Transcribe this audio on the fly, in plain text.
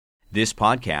This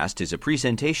podcast is a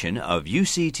presentation of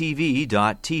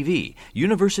UCTV.tv,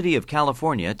 University of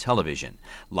California Television.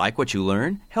 Like what you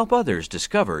learn? Help others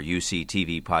discover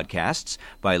UCTV podcasts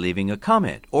by leaving a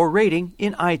comment or rating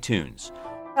in iTunes.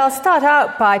 I'll start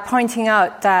out by pointing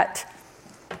out that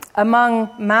among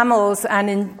mammals and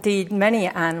indeed many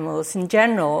animals in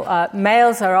general,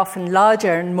 males are often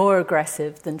larger and more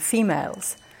aggressive than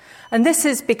females. And this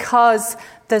is because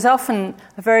there's often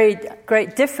a very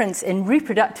great difference in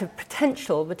reproductive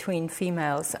potential between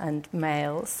females and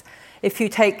males. If you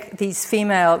take these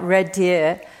female red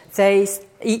deer,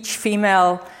 each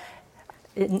female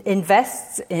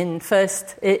invests in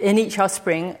each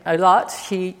offspring a lot.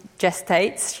 She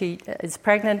gestates, she is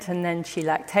pregnant, and then she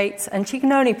lactates, and she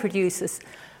can only produce a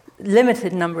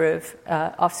limited number of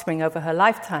offspring over her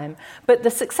lifetime. But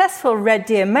the successful red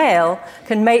deer male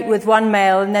can mate with one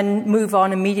male and then move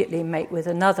on immediately and mate with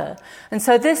another. And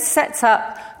so this sets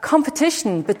up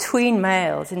competition between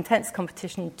males, intense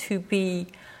competition to be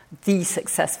the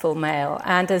successful male.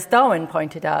 And as Darwin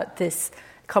pointed out, this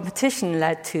competition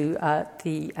led to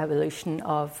the evolution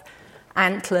of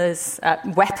antlers,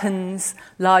 weapons,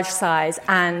 large size,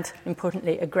 and,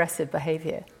 importantly, aggressive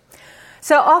behavior.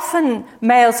 So often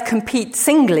males compete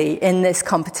singly in this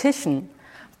competition,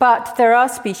 but there are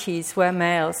species where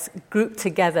males group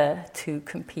together to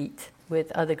compete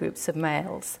with other groups of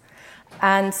males.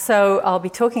 And so I'll be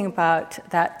talking about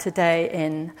that today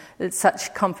in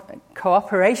such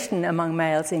cooperation among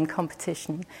males in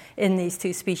competition in these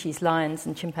two species, lions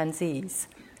and chimpanzees.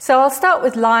 So I'll start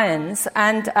with lions,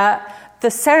 and the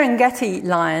Serengeti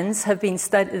lions have been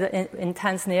studied in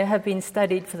Tanzania, have been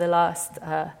studied for the last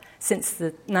since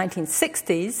the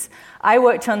 1960s. I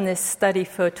worked on this study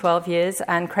for 12 years,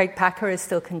 and Craig Packer is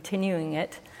still continuing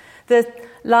it. The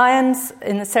lions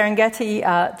in the Serengeti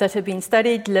that have been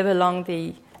studied live along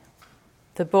the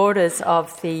borders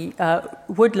of the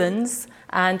woodlands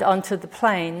and onto the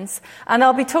plains. And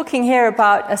I'll be talking here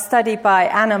about a study by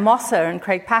Anna Mosser and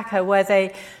Craig Packer where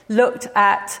they looked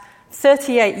at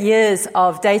 38 years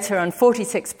of data on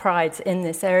 46 prides in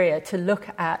this area to look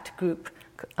at group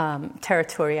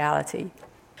territoriality.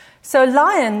 So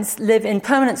lions live in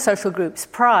permanent social groups,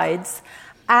 prides,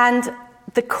 and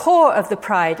the core of the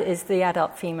pride is the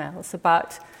adult females,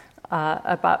 about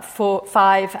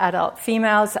 5 adult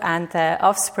females and their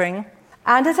offspring.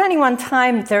 And at any one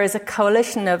time, there is a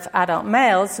coalition of adult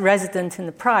males resident in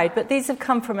the pride, but these have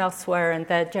come from elsewhere, and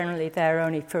they're generally there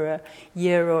only for a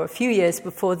year or a few years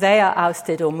before they are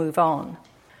ousted or move on.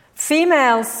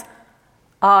 Females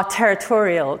are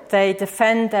territorial. They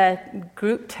defend their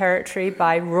group territory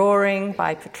by roaring,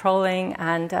 by patrolling,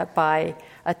 and by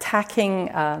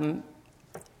attacking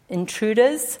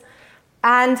intruders.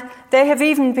 And they have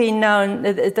even been known,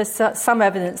 there's some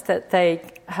evidence that they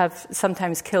have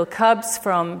sometimes killed cubs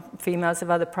from females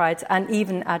of other prides and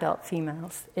even adult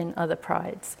females in other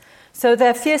prides. So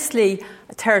they're fiercely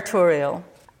territorial.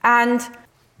 And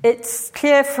it's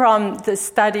clear from the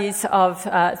studies of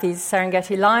these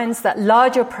Serengeti lions that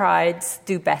larger prides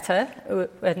do better.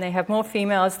 When they have more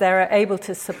females, they're able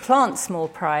to supplant small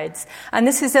prides. And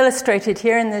this is illustrated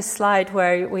here in this slide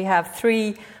where we have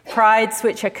 3 prides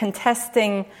which are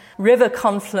contesting river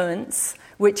confluence,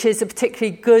 which is a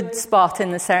particularly good spot in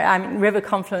the river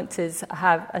confluences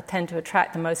tend to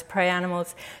attract the most prey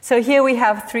animals. So here we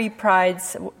have 3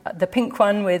 prides, the pink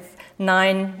one with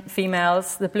 9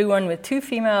 females, the blue one with 2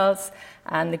 females,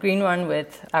 and the green one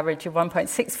with average of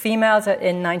 1.6 females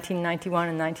in 1991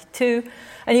 and 92.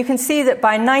 And you can see that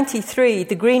by 93,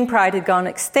 the green pride had gone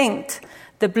extinct,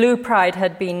 the blue pride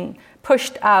had been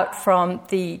pushed out from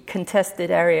the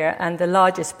contested area, and the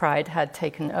largest pride had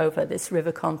taken over this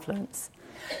river confluence.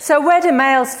 So where do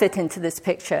males fit into this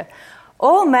picture?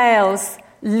 All males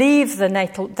leave their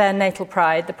natal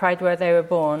pride, the pride where they were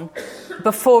born,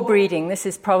 before breeding. This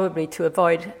is probably to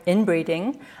avoid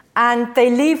inbreeding. And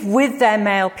they leave with their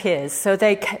male peers, so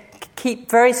they keep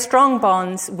very strong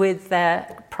bonds with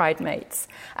their pride mates.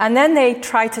 And then they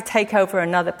try to take over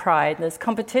another pride. There's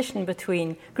competition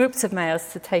between groups of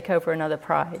males to take over another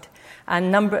pride.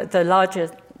 And the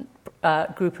larger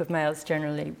group of males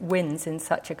generally wins in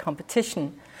such a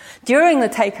competition. During the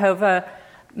takeover,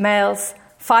 males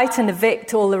fight and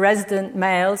evict all the resident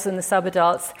males and the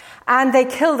subadults, and they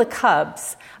kill the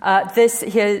cubs.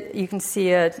 Here you can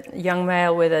see a young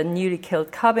male with a newly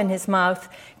killed cub in his mouth.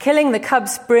 Killing the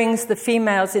cubs brings the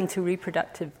females into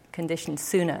reproductive conditions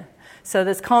sooner. So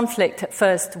there's conflict at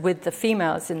first with the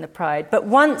females in the pride. But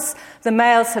once the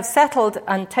males have settled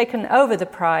and taken over the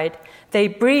pride, they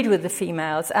breed with the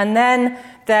females, and then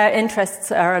their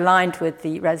interests are aligned with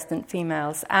the resident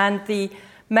females. And the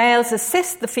males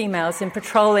assist the females in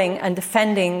patrolling and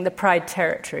defending the pride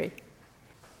territory.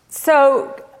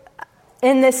 So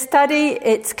in this study,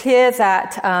 it's clear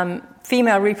that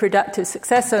female reproductive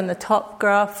success, so in the top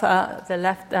graph, the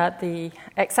left, the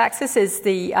x-axis is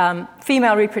the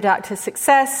female reproductive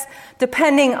success,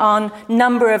 depending on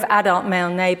number of adult male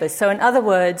neighbors. So in other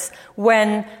words,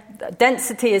 when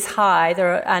density is high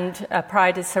and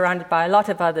pride is surrounded by a lot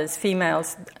of others,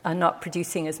 females are not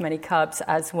producing as many cubs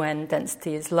as when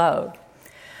density is low.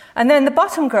 And then the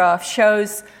bottom graph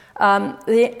shows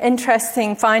the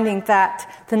interesting finding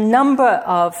that the number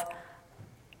of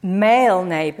male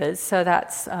neighbors, so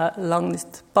that's along the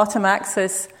bottom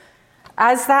axis,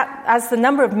 as the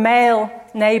number of male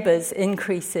neighbors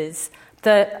increases,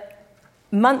 the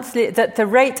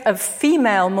rate of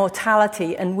female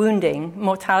mortality and wounding,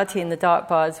 mortality in the dark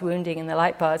bars, wounding in the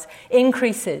light bars,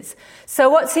 increases. So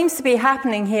what seems to be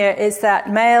happening here is that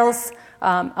males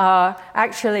are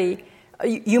actually,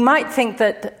 you might think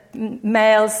that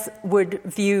males would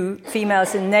view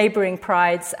females in neighboring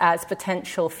prides as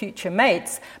potential future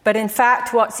mates, but in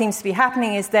fact what seems to be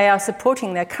happening is they are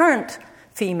supporting their current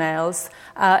females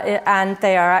and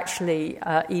they are actually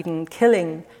even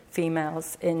killing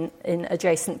females in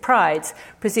adjacent prides.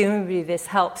 Presumably this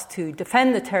helps to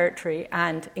defend the territory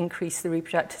and increase the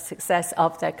reproductive success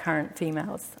of their current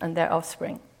females and their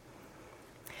offspring.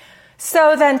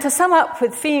 So then to sum up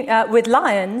with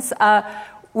lions,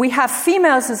 we have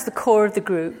females as the core of the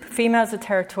group. Females are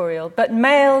territorial, but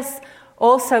males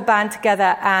also band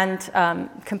together and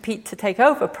compete to take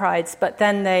over prides, but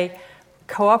then they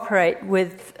cooperate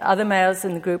with other males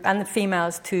in the group and the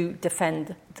females to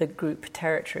defend the group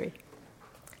territory.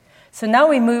 So now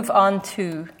we move on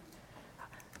to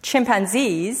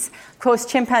chimpanzees. Of course,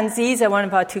 chimpanzees are one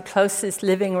of our two closest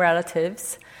living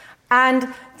relatives,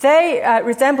 and they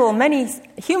resemble many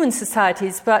human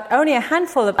societies, but only a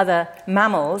handful of other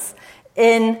mammals,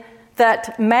 in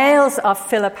that males are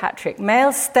philopatric.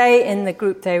 Males stay in the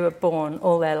group they were born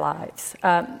all their lives.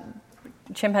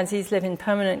 Chimpanzees live in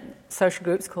permanent social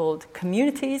groups called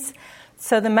communities.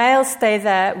 So the males stay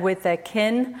there with their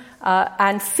kin,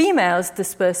 and females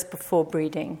disperse before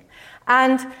breeding.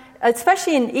 And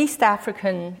especially in East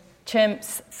African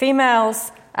chimps,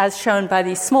 females, as shown by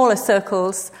these smaller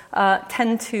circles,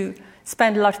 tend to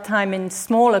spend a lot of time in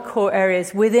smaller core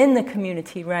areas within the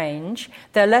community range.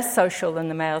 They're less social than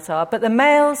the males are, but the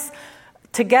males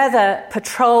together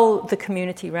patrol the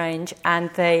community range and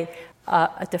they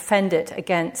defend it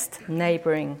against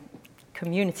neighboring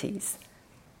communities.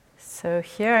 So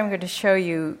here I'm going to show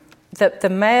you that the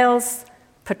males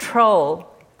patrol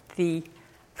the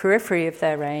periphery of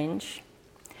their range.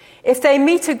 If they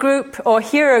meet a group or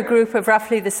hear a group of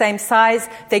roughly the same size,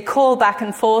 they call back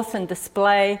and forth and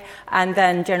display and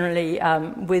then generally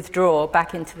withdraw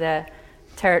back into their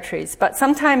territories. But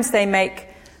sometimes they make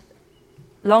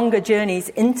longer journeys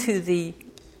into the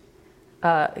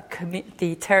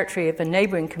territory of a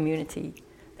neighboring community.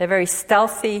 They're very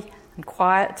stealthy and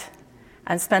quiet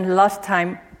and spend a lot of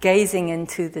time gazing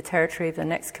into the territory of the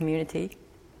next community.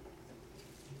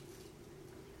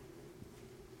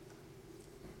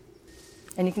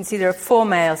 And you can see there are 4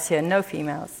 males here, no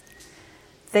females.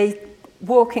 They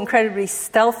walk incredibly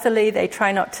stealthily. They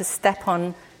try not to step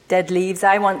on dead leaves.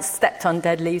 I once stepped on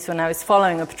dead leaves when I was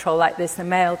following a patrol like this. A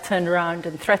male turned around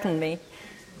and threatened me.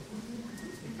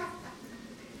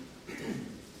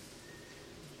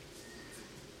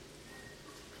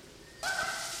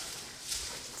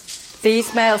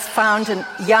 These males found a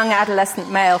young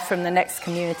adolescent male from the next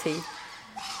community.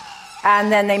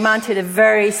 And then they mounted a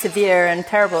very severe and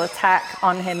terrible attack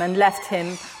on him and left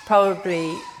him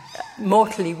probably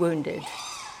mortally wounded.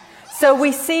 So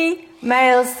we see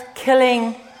males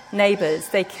killing neighbors.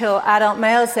 They kill adult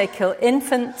males, they kill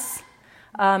infants,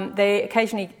 they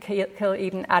occasionally kill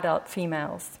even adult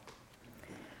females.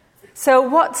 So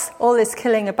what's all this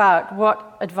killing about?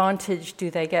 What advantage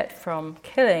do they get from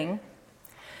killing?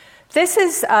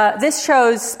 This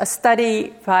shows a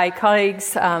study by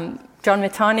colleagues John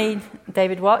Mitani,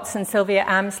 David Watts, and Sylvia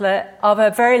Amsler of a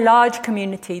very large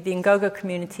community, the Ngogo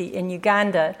community in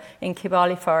Uganda, in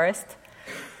Kibale Forest.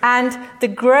 And the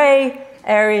grey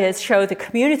areas show the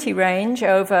community range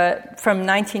over from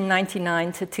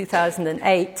 1999 to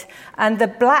 2008, and the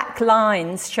black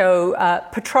lines show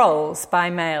patrols by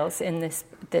males in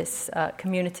this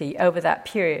community over that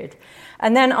period.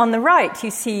 And then on the right,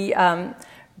 you see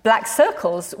black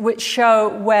circles, which show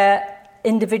where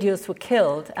individuals were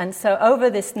killed. And so over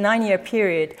this 9-year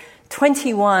period,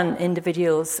 21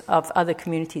 individuals of other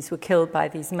communities were killed by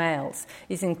these males.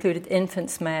 These included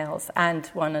infants, males, and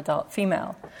one adult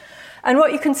female. And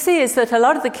what you can see is that a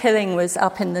lot of the killing was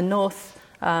up in the north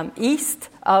east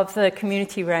of the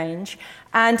community range.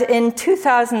 And in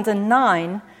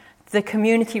 2009, the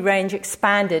community range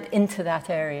expanded into that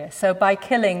area. So by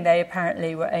killing, they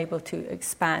apparently were able to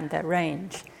expand their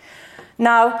range.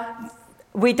 Now,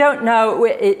 we don't know.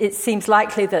 It seems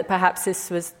likely that perhaps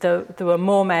there were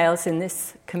more males in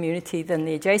this community than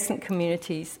the adjacent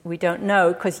communities. We don't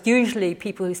know, because usually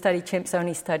people who study chimps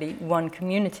only study one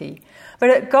community. But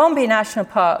at Gombe National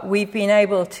Park, we've been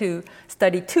able to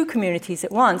study two communities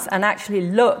at once and actually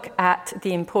look at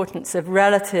the importance of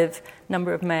relative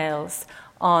number of males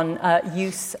on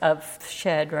use of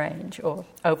shared range or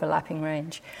overlapping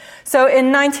range. So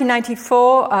in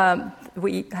 1994,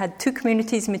 we had two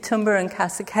communities, Mitumba and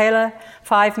Kasakela,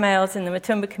 5 males in the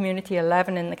Mitumba community,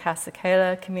 11 in the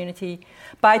Kasakela community.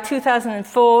 By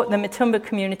 2004, the Mitumba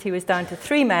community was down to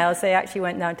 3 males. They actually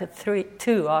went down to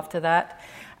 2 after that.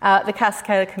 The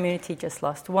Kasakela community just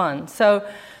lost 1. So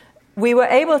we were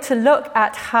able to look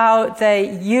at how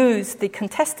they used the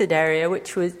contested area,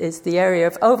 which is the area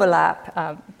of overlap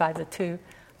by the two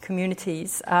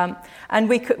communities. And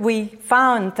we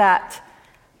found that,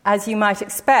 as you might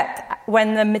expect,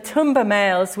 when the Mitumba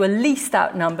males were least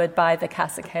outnumbered by the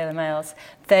Kasakela males,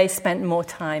 they spent more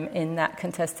time in that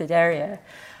contested area.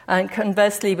 And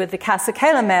conversely, with the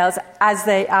Kasakela males, as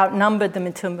they outnumbered the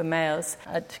Mitumba males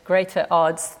at greater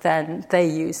odds, then they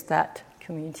used that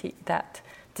community, that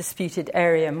disputed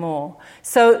area more.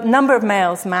 So number of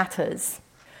males matters.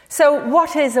 So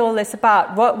what is all this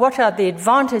about? What are the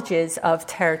advantages of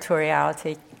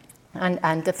territoriality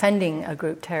and defending a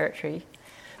group territory?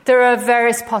 There are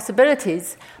various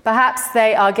possibilities. Perhaps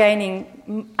they are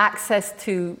gaining access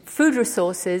to food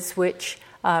resources which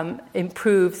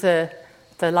improve the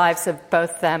lives of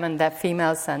both them and their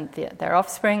females and their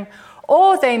offspring,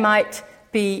 or they might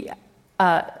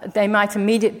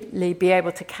immediately be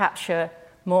able to capture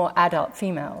more adult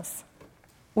females.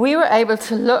 We were able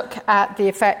to look at the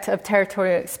effect of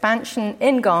territorial expansion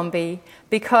in Gombe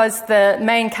because the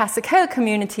main Kasakela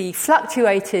community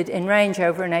fluctuated in range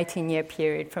over an 18-year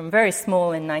period, from very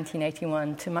small in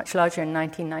 1981 to much larger in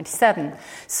 1997.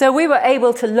 So we were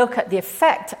able to look at the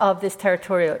effect of this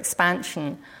territorial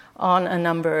expansion on a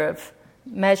number of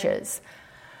measures.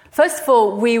 First of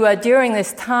all, we were, during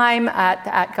this time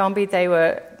at Gombe, they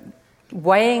were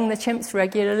weighing the chimps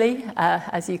regularly.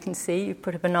 As you can see, you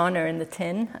put a banana in the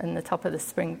tin and the top of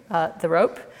the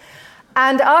rope.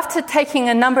 And after taking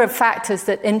a number of factors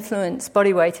that influence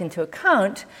body weight into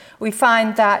account, we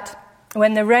find that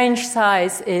when the range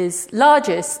size is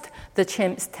largest, the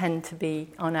chimps tend to be,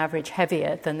 on average,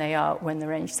 heavier than they are when the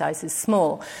range size is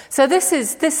small. So this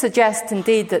suggests,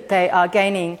 indeed, that they are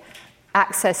gaining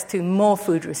access to more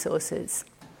food resources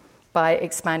by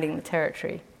expanding the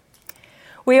territory.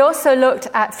 We also looked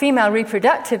at female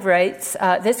reproductive rates.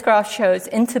 This graph shows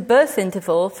interbirth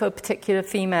interval for particular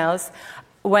females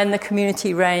when the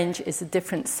community range is a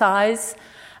different size.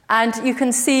 And you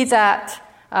can see that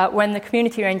when the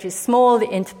community range is small, the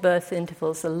interbirth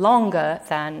intervals are longer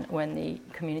than when the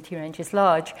community range is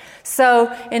large.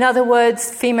 So, in other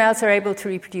words, females are able to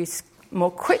reproduce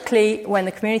more quickly when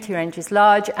the community range is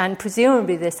large, and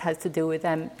presumably this has to do with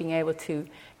them being able to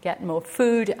get more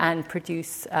food and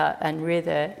produce and rear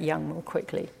their young more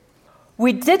quickly.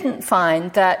 We didn't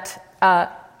find that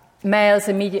males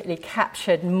immediately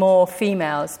captured more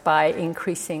females by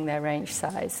increasing their range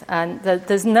size. And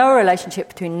there's no relationship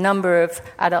between number of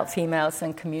adult females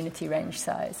and community range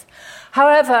size.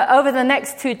 However, over the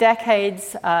next 2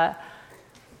 decades,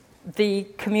 the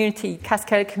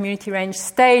Kasakela community range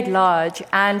stayed large,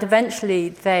 and eventually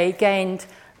they gained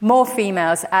more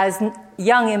females as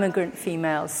young immigrant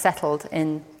females settled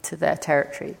into their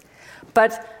territory.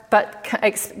 But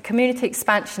community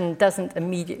expansion doesn't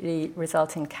immediately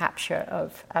result in capture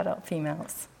of adult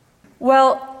females.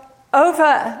 Well,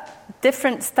 over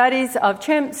different studies of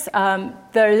chimps,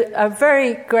 there are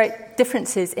very great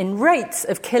differences in rates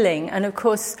of killing, and of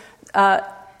course,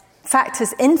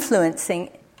 factors influencing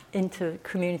into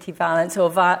community violence or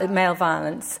male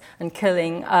violence and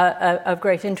killing are of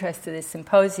great interest to this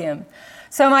symposium.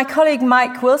 So my colleague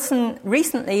Mike Wilson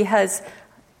recently has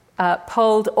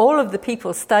polled all of the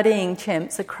people studying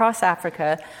chimps across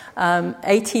Africa,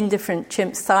 18 different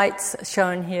chimp sites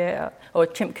shown here, or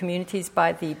chimp communities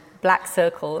by the black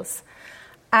circles,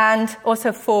 and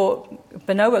also 4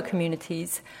 bonobo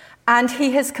communities. And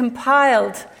he has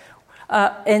compiled,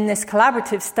 in this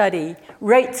collaborative study,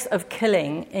 rates of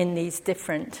killing in these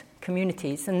different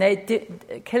communities. And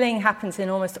killing happens in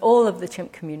almost all of the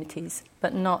chimp communities,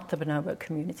 but not the bonobo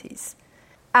communities.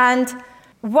 And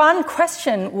one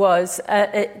question was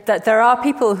that there are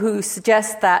people who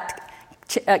suggest that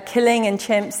killing in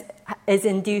chimps is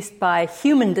induced by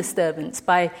human disturbance,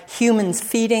 by humans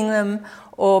feeding them,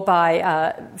 or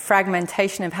by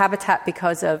fragmentation of habitat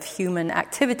because of human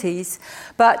activities.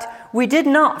 But we did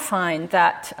not find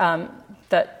that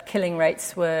that killing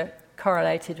rates were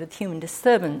correlated with human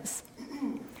disturbance.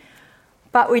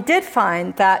 But we did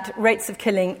find that rates of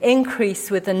killing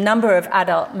increase with the number of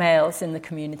adult males in the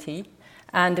community.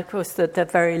 And, of course, the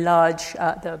very large,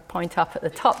 the point up at the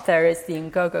top there is the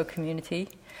Ngogo community.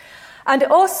 And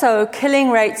also,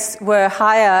 killing rates were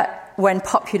higher when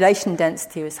population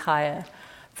density was higher,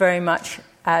 very much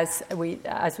as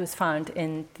was found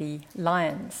in the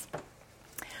lions.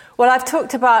 Well, I've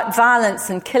talked about violence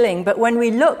and killing, but when we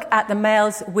look at the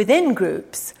males within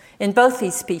groups in both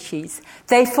these species,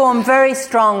 they form very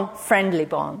strong friendly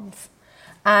bonds.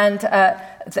 And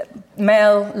the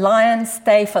male lions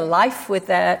stay for life with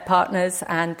their partners,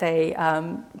 and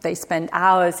they spend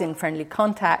hours in friendly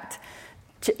contact.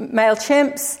 Male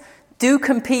chimps do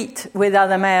compete with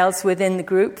other males within the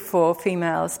group for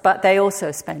females, but they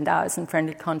also spend hours in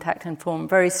friendly contact and form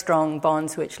very strong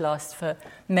bonds which last for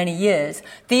many years.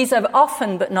 These are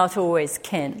often but not always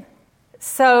kin.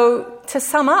 So to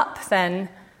sum up then,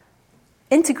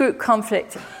 intergroup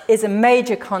conflict is a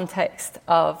major context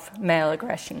of male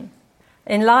aggression.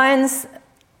 In lions,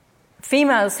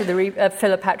 females of the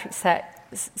philopatric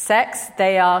sex,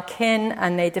 they are kin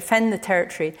and they defend the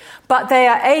territory, but they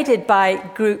are aided by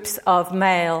groups of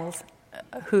males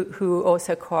who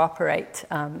also cooperate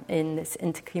in this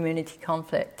inter-community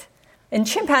conflict. In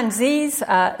chimpanzees,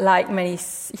 like many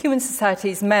human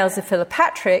societies, males are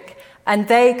philopatric, and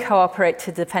they cooperate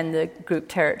to defend the group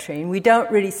territory. And we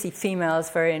don't really see females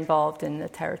very involved in the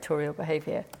territorial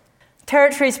behavior.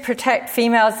 Territories protect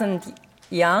females and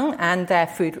young and their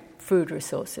food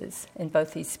resources in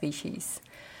both these species.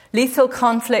 Lethal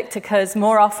conflict occurs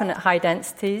more often at high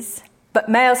densities, but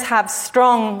males have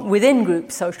strong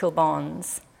within-group social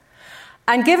bonds.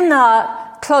 And given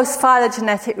our close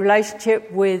phylogenetic relationship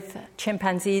with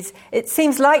chimpanzees, it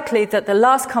seems likely that the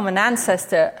last common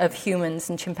ancestor of humans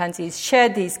and chimpanzees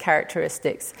shared these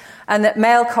characteristics, and that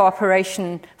male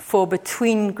cooperation for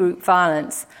between-group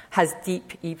violence has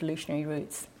deep evolutionary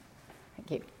roots.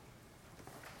 Thank you.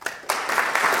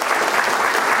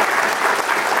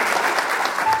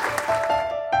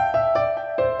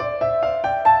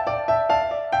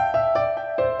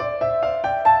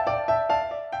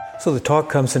 So the talk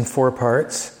comes in 4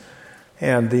 parts,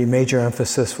 and the major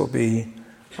emphasis will be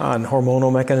on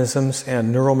hormonal mechanisms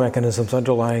and neural mechanisms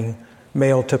underlying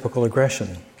male typical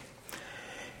aggression.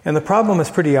 And the problem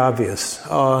is pretty obvious.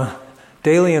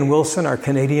 Daly and Wilson are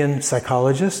Canadian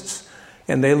psychologists,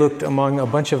 and they looked among a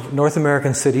bunch of North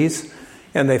American cities,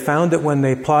 and they found that when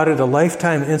they plotted a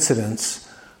lifetime incidence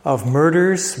of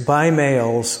murders by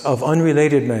males of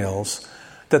unrelated males,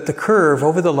 that the curve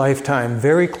over the lifetime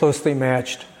very closely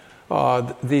matched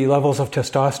the levels of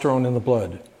testosterone in the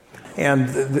blood. And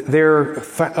their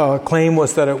claim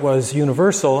was that it was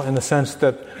universal in the sense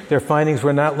that their findings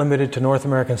were not limited to North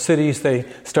American cities. They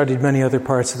studied many other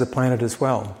parts of the planet as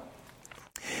well.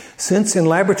 Since in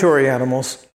laboratory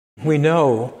animals, we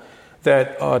know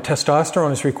that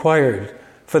testosterone is required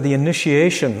for the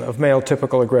initiation of male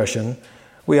typical aggression,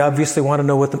 we obviously want to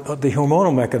know what the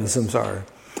hormonal mechanisms are.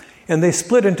 And they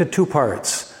split into 2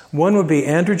 parts. One would be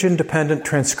androgen-dependent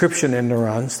transcription in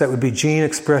neurons, that would be gene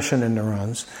expression in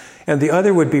neurons, and the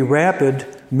other would be rapid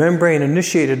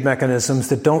membrane-initiated mechanisms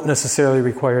that don't necessarily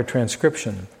require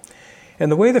transcription.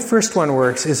 And the way the first one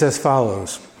works is as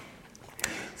follows.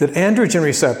 That androgen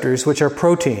receptors, which are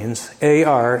proteins,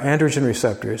 AR, androgen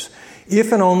receptors,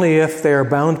 if and only if they are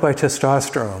bound by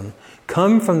testosterone,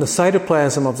 come from the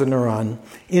cytoplasm of the neuron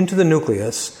into the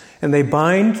nucleus, and they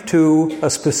bind to a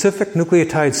specific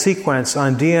nucleotide sequence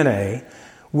on DNA,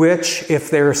 which,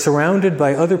 if they're surrounded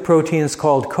by other proteins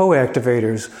called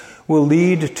coactivators, will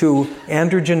lead to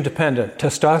androgen-dependent,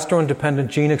 testosterone-dependent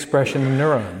gene expression in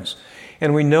neurons.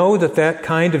 And we know that that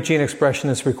kind of gene expression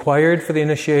is required for the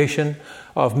initiation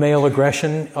of male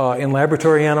aggression in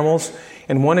laboratory animals.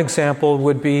 And one example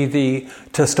would be the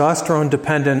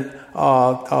testosterone-dependent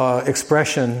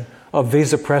expression of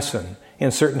vasopressin in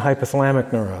certain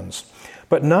hypothalamic neurons.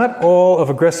 But not all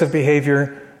of aggressive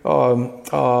behavior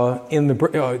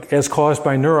as caused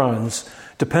by neurons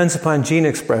depends upon gene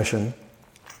expression.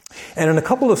 And in a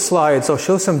couple of slides, I'll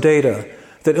show some data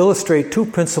that illustrate 2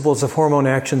 principles of hormone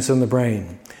actions in the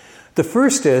brain. The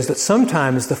first is that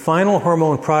sometimes the final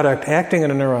hormone product acting in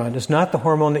a neuron is not the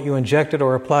hormone that you injected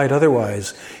or applied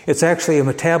otherwise. It's actually a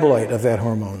metabolite of that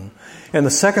hormone. And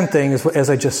the second thing is, as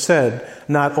I just said,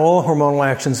 not all hormonal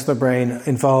actions in the brain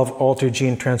involve altered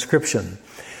gene transcription.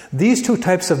 These two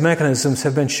types of mechanisms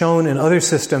have been shown in other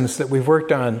systems that we've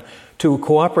worked on to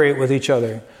cooperate with each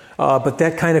other, but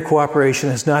that kind of cooperation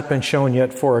has not been shown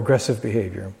yet for aggressive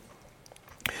behavior.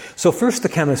 So first, the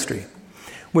chemistry.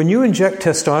 When you inject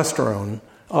testosterone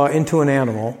into an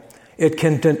animal, it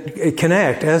can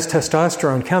act as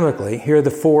testosterone chemically. Here are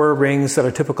the 4 rings that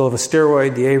are typical of a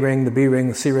steroid: the A ring, the B ring,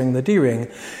 the C ring, the D ring.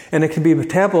 And it can be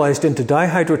metabolized into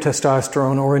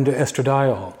dihydrotestosterone or into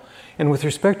estradiol. And with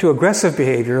respect to aggressive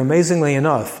behavior, amazingly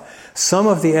enough, some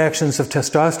of the actions of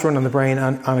testosterone in the brain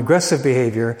on aggressive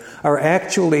behavior are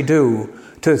actually due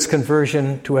to its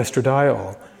conversion to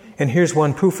estradiol. And here's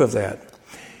one proof of that.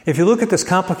 If you look at this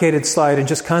complicated slide and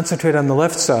just concentrate on the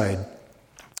left side,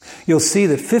 you'll see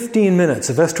that 15 minutes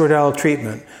of estradiol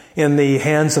treatment in the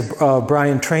hands of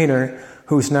Brian Traynor,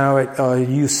 who's now at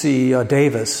UC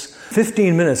Davis,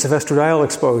 15 minutes of estradiol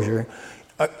exposure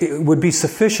would be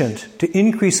sufficient to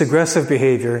increase aggressive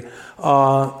behavior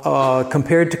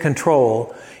compared to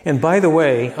control. And by the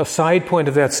way, a side point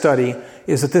of that study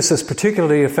is that this is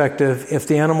particularly effective if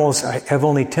the animals have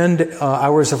only 10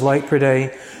 hours of light per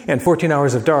day and 14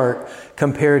 hours of dark,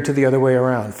 compared to the other way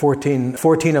around, 14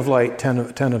 of light, 10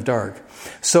 of dark.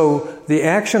 So the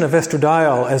action of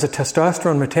estradiol as a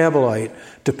testosterone metabolite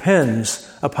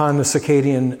depends upon the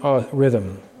circadian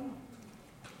rhythm.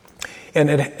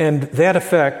 And that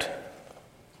effect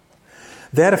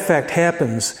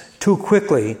happens too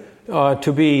quickly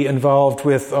to be involved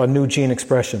with new gene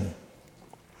expression.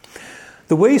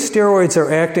 The way steroids are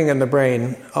acting in the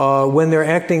brain, when they're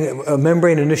acting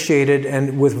membrane-initiated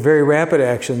and with very rapid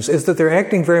actions, is that they're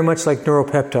acting very much like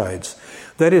neuropeptides.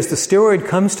 That is, the steroid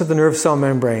comes to the nerve cell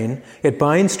membrane, it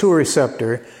binds to a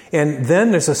receptor, and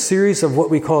then there's a series of what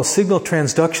we call signal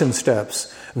transduction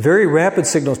steps, very rapid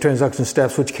signal transduction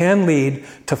steps, which can lead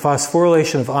to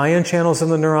phosphorylation of ion channels in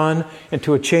the neuron and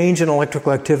to a change in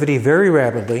electrical activity very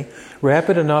rapidly,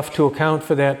 rapid enough to account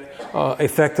for that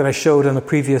effect that I showed on the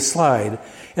previous slide.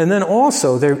 And then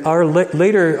also there are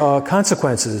later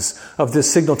consequences of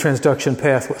this signal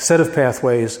transduction set of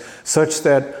pathways, such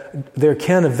that there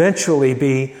can eventually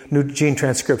be new gene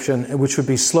transcription, which would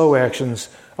be slow actions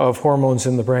of hormones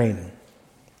in the brain.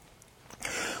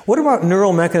 What about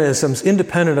neural mechanisms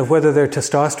independent of whether they're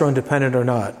testosterone dependent or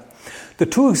not? The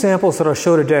 2 examples that I'll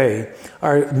show today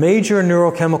are major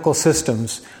neurochemical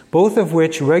systems, both of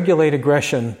which regulate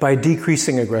aggression by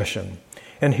decreasing aggression.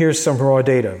 And here's some raw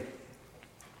data.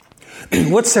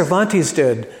 What Cervantes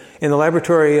did in the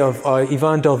laboratory of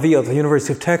Ivan Delville at the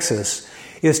University of Texas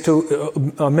is to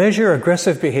measure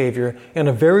aggressive behavior in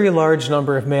a very large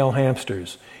number of male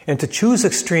hamsters, and to choose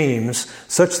extremes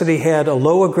such that he had a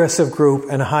low aggressive group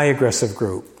and a high aggressive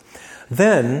group.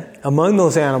 Then, among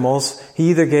those animals,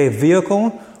 he either gave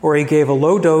vehicle or he gave a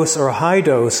low dose or a high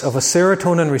dose of a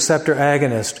serotonin receptor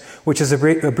agonist, which is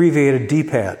abbreviated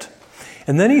DPAT.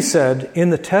 And then he said, in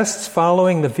the tests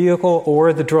following the vehicle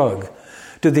or the drug,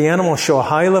 did the animal show a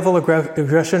high level of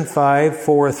aggression, 5,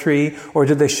 4, 3, or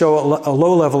did they show a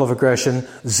low level of aggression,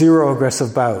 0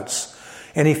 aggressive bouts?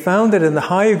 And he found that in the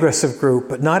high aggressive group,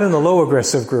 but not in the low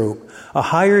aggressive group, a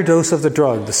higher dose of the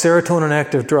drug, the serotonin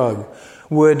active drug,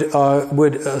 would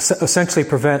essentially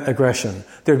prevent aggression.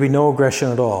 There'd be no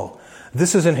aggression at all.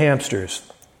 This is in hamsters.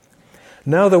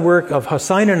 Now the work of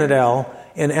Hosseinen et al.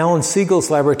 In Alan Siegel's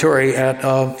laboratory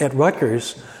at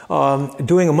Rutgers,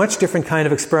 doing a much different kind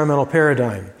of experimental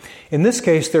paradigm. In this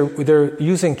case, they're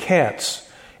using cats,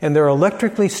 and they're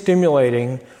electrically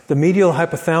stimulating the medial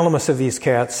hypothalamus of these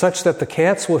cats such that the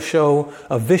cats will show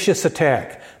a vicious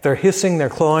attack. They're hissing, they're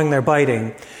clawing, they're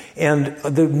biting. And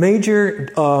the major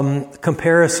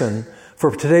comparison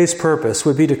for today's purpose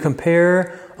would be to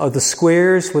compare the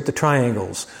squares with the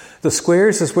triangles. The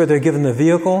squares is where they're given the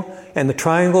vehicle, and the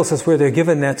triangles is where they're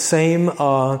given that same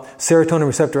serotonin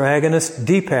receptor agonist,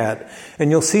 DPAT.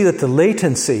 And you'll see that the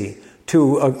latency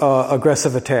to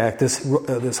aggressive attack, this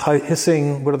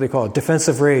hissing, what do they call it?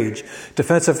 Defensive rage.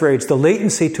 The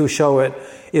latency to show it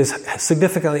is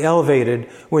significantly elevated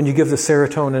when you give the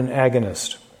serotonin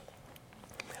agonist.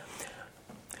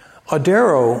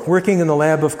 Audero, working in the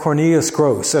lab of Cornelius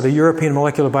Gross at a European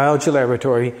molecular biology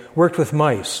laboratory, worked with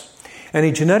mice. And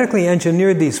he genetically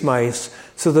engineered these mice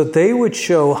so that they would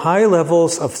show high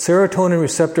levels of serotonin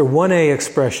receptor 1A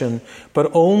expression,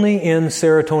 but only in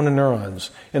serotonin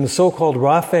neurons, in the so-called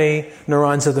Raphe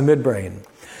neurons of the midbrain.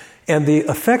 And the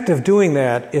effect of doing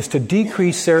that is to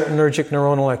decrease serotonergic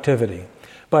neuronal activity.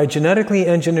 By genetically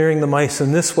engineering the mice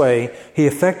in this way, he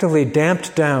effectively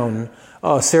damped down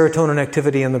serotonin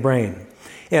activity in the brain.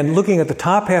 And looking at the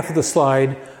top half of the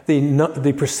slide,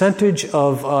 the percentage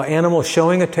of animals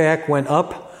showing attack went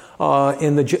up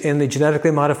in the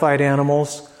genetically modified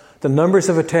animals. the numbers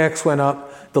of attacks went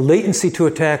up, the latency to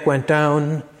attack went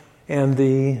down, and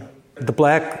the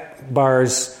black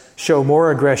bars show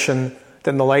more aggression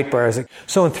than the light bars.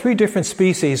 So in 3 different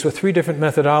species with 3 different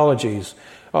methodologies,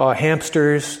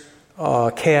 hamsters,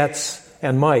 cats,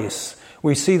 and mice,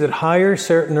 we see that higher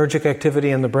serotonergic activity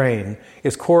in the brain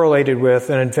is correlated with,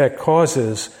 and in fact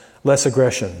causes, less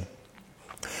aggression.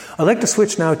 I'd like to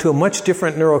switch now to a much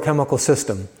different neurochemical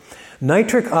system.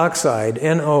 Nitric oxide,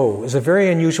 NO, is a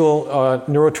very unusual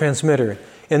neurotransmitter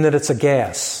in that it's a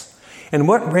gas. And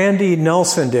what Randy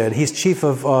Nelson did, he's chief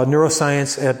of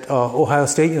neuroscience at Ohio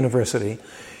State University,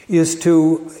 is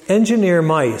to engineer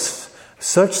mice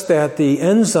such that the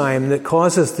enzyme that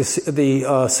causes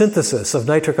the synthesis of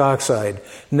nitric oxide,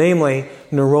 namely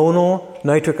neuronal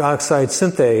nitric oxide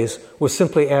synthase, was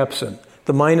simply absent.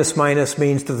 The minus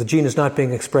means that the gene is not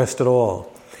being expressed at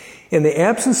all. In the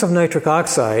absence of nitric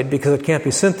oxide, because it can't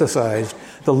be synthesized,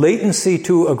 the latency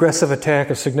to aggressive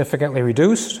attack is significantly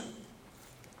reduced.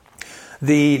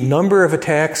 The number of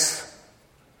attacks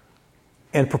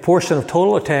and proportion of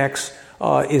total attacks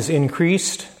is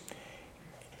increased.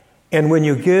 And when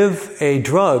you give a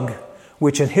drug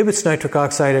which inhibits nitric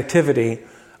oxide activity,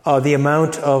 the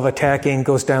amount of attacking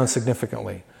goes down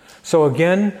significantly. So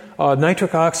again,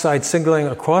 nitric oxide signaling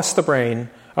across the brain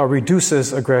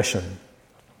reduces aggression.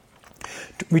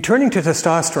 Returning to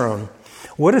testosterone,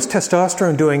 what is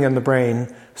testosterone doing in the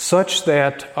brain such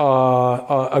that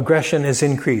aggression is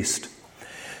increased?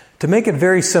 To make it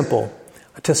very simple,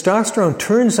 testosterone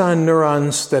turns on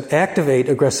neurons that activate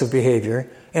aggressive behavior,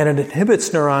 and it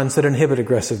inhibits neurons that inhibit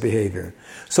aggressive behavior.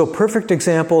 So perfect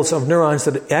examples of neurons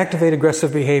that activate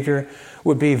aggressive behavior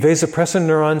would be vasopressin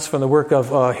neurons from the work of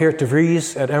Geert de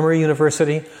Vries at Emory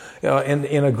University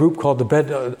in a group called a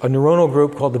neuronal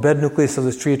group called the bed nucleus of the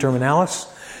stria terminalis.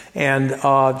 And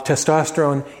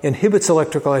testosterone inhibits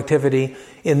electrical activity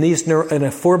in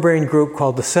a forebrain group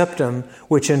called the septum,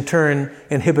 which in turn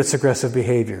inhibits aggressive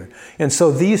behavior. And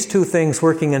so these 2 things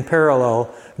working in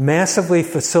parallel massively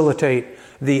facilitate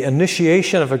the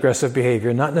initiation of aggressive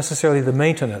behavior, not necessarily the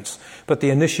maintenance, but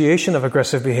the initiation of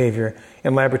aggressive behavior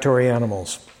in laboratory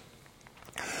animals.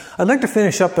 I'd like to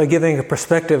finish up by giving a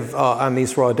perspective on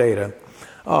these raw data.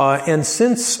 And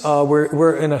since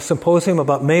we're in a symposium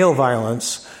about male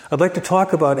violence, I'd like to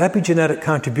talk about epigenetic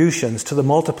contributions to the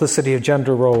multiplicity of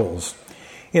gender roles.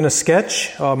 In a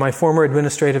sketch, my former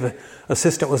administrative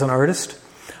assistant was an artist.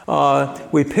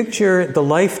 We picture the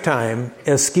lifetime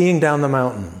as skiing down the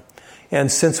mountain. And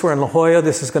since we're in La Jolla,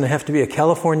 this is going to have to be a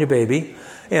California baby.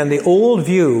 And the old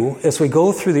view, as we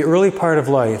go through the early part of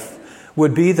life,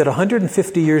 would be that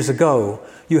 150 years ago,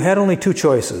 you had only 2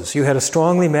 choices. You had a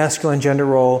strongly masculine gender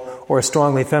role or a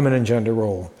strongly feminine gender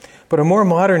role. But a more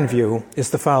modern view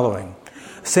is the following.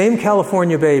 Same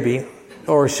California baby,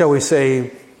 or shall we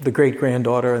say the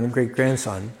great-granddaughter and the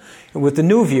great-grandson. With the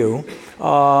new view,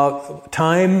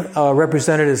 time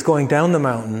represented as going down the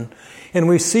mountain. And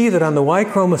we see that on the Y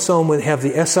chromosome we have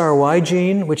the SRY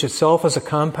gene, which itself is a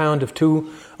compound of 2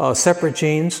 separate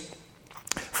genes.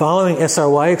 Following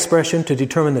SRY expression to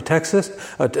determine the testes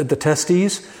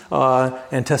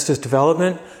and testis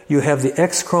development, you have the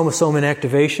X chromosome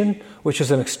inactivation, which is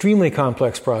an extremely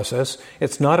complex process.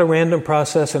 It's not a random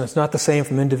process, and it's not the same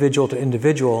from individual to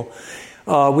individual.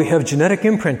 We have genetic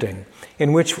imprinting,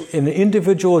 in which an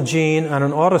individual gene on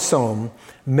an autosome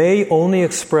may only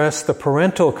express the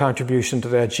parental contribution to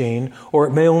that gene, or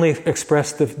it may only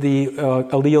express the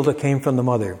allele that came from the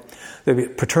mother. There'd be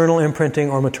paternal imprinting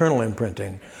or maternal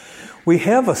imprinting. We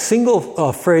have a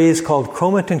single phrase called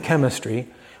chromatin chemistry,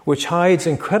 which hides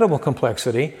incredible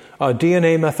complexity,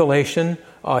 DNA methylation,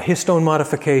 histone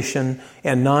modification,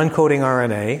 and non-coding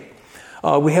RNA.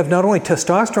 We have not only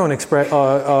testosterone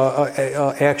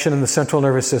action in the central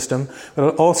nervous system,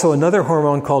 but also another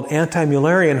hormone called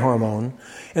anti-Mullerian hormone.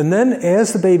 And then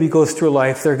as the baby goes through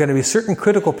life, there are going to be certain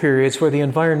critical periods where the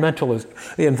environmental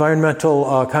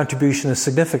contribution is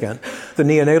significant, the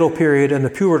neonatal period and the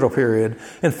pubertal period.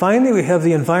 And finally, we have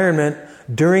the environment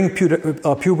during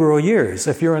pubertal years.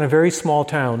 If you're in a very small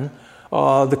town,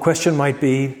 the question might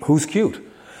be, who's cute?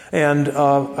 And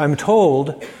I'm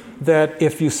told that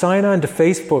if you sign on to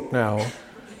Facebook now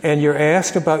and you're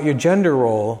asked about your gender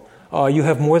role, you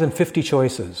have more than 50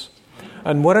 choices.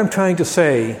 And what I'm trying to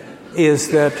say is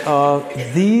that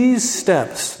these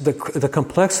steps, the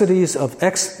complexities of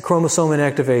X chromosome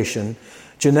inactivation,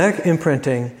 genetic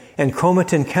imprinting, and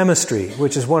chromatin chemistry,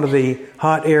 which is one of the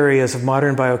hot areas of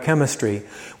modern biochemistry,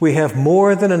 we have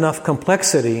more than enough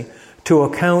complexity to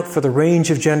account for the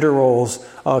range of gender roles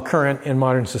current in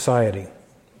modern society.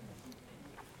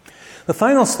 The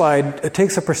final slide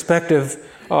takes a perspective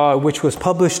which was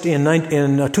published in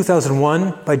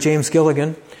 2001 by James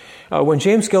Gilligan. When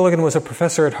James Gilligan was a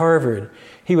professor at Harvard,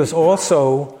 he was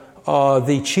also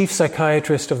the chief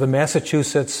psychiatrist of the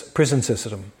Massachusetts prison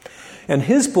system. And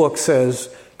his book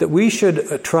says that we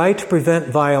should try to prevent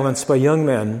violence by young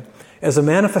men as a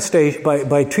manifestation,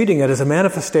 by treating it as a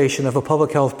manifestation of a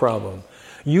public health problem,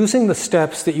 using the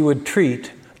steps that you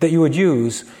would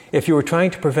use if you were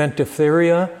trying to prevent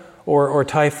diphtheria or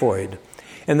typhoid.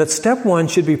 And that step one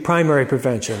should be primary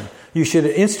prevention. You should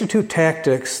institute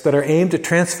tactics that are aimed at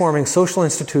transforming social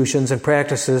institutions and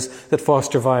practices that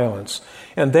foster violence.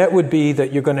 And that would be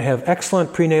that you're going to have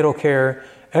excellent prenatal care,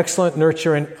 excellent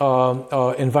nurture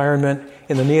environment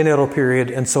in the neonatal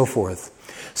period, and so forth.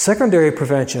 Secondary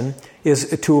prevention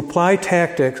is to apply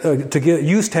tactics,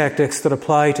 use tactics that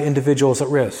apply to individuals at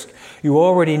risk. You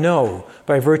already know,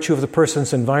 by virtue of the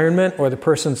person's environment or the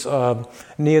person's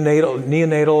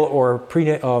neonatal or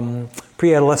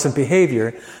pre-adolescent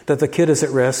behavior, that the kid is at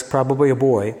risk, probably a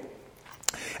boy.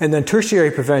 And then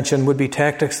tertiary prevention would be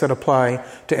tactics that apply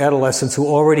to adolescents who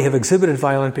already have exhibited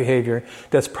violent behavior.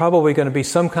 That's probably going to be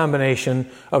some combination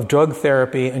of drug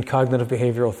therapy and cognitive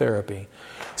behavioral therapy.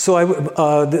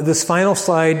 So this final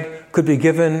slide could be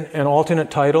given an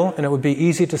alternate title, and it would be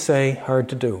easy to say, hard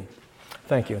to do.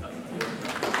 Thank you.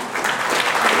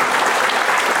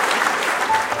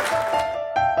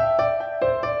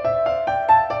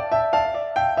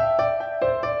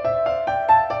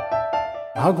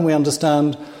 How can we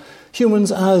understand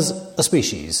humans as a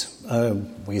species?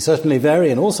 We certainly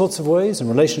vary in all sorts of ways in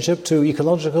relationship to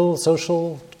ecological,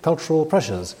 social, cultural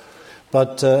pressures.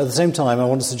 But at the same time, I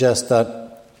want to suggest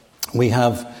that we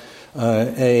have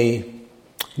a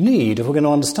need, if we're going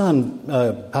to understand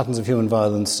patterns of human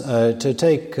violence, to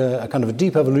take a kind of a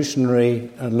deep evolutionary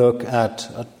look at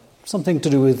something to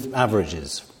do with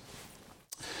averages.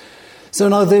 So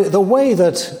now the way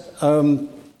that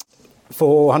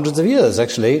for hundreds of years,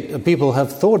 actually, people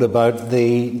have thought about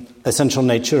the essential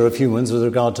nature of humans with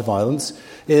regard to violence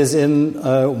is in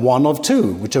one of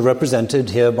two, which are represented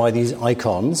here by these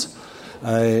icons.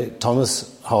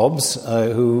 Thomas Hobbes,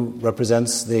 who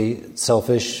represents the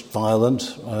selfish,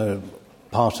 violent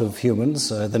part of humans,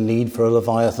 the need for a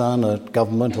leviathan, a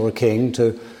government or a king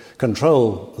to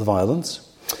control the violence.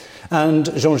 And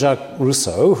Jean-Jacques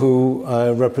Rousseau, who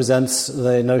represents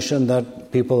the notion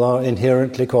that people are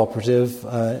inherently cooperative,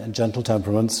 gentle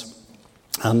temperaments,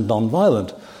 and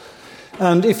non-violent.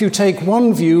 And if you take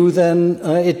one view, then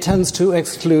it tends to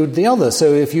exclude the other.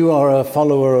 So if you are a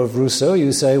follower of Rousseau,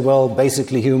 you say, well,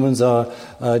 basically humans are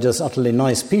just utterly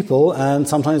nice people, and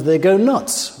sometimes they go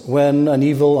nuts when an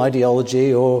evil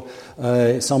ideology or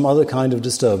some other kind of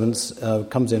disturbance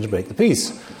comes in to break the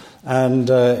peace. And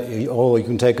or you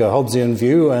can take a Hobbesian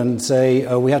view and say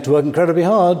we have to work incredibly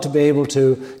hard to be able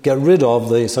to get rid of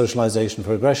the socialization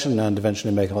for aggression and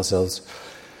eventually make ourselves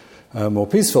more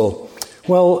peaceful.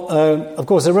 Well, of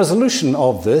course, a resolution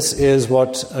of this is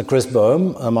what Chris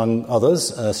Boehm, among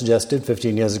others, suggested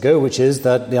 15 years ago, which is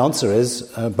that the answer is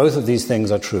both of these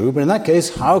things are true. But in that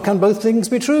case, how can both things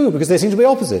be true? Because they seem to be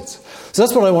opposites. So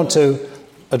that's what I want to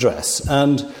address.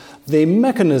 And the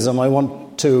mechanism I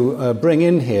want to bring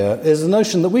in here is the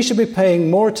notion that we should be paying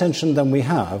more attention than we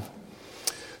have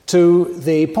to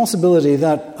the possibility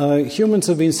that humans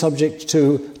have been subject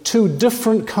to two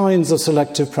different kinds of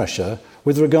selective pressure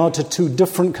with regard to two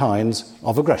different kinds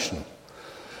of aggression.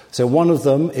 So one of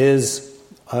them is,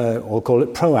 we'll call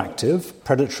it proactive,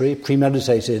 predatory,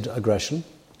 premeditated aggression.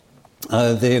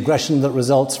 The aggression that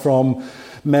results from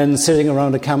men sitting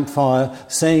around a campfire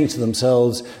saying to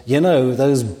themselves, you know,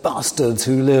 those bastards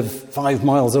who live 5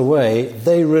 miles away,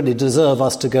 they really deserve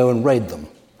us to go and raid them.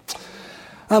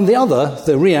 And the other,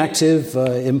 the reactive,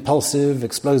 impulsive,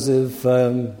 explosive,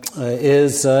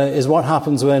 is what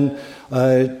happens when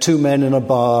two men in a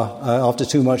bar, after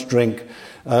too much drink,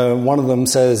 one of them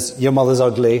says, your mother's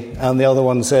ugly, and the other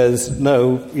one says,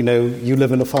 no, you know, you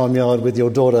live in a farmyard with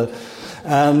your daughter.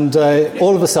 And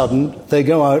all of a sudden, they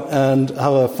go out and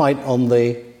have a fight on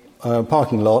the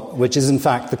parking lot, which is in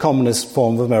fact the commonest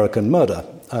form of American murder,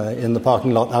 in the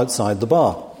parking lot outside the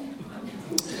bar.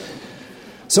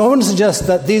 So I want to suggest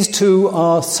that these two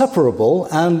are separable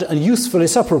and usefully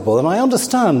separable. And I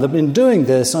understand that in doing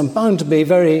this, I'm bound to be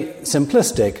very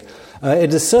simplistic.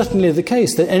 It is certainly the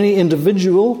case that any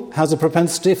individual has a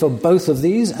propensity for both of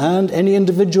these, and any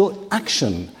individual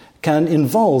action can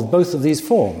involve both of these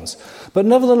forms. But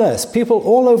nevertheless, people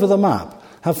all over the map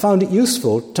have found it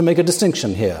useful to make a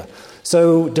distinction here.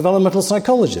 So developmental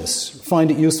psychologists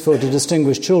find it useful to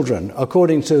distinguish children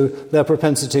according to their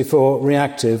propensity for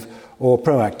reactive or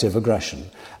proactive aggression.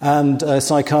 And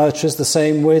psychiatrists, the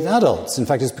same with adults. In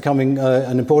fact, it's becoming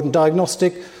an important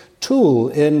diagnostic tool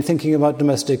in thinking about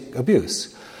domestic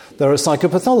abuse. There are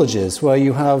psychopathologies where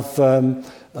you have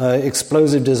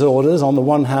explosive disorders on the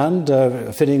one hand,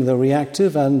 fitting the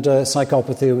reactive, and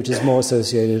psychopathy, which is more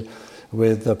associated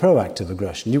with proactive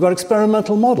aggression. You've got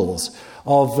experimental models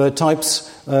of types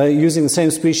using the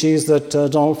same species that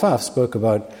Donald Pfaff spoke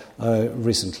about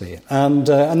recently. And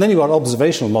then you've got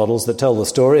observational models that tell the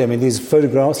story. I mean, these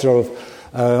photographs are of,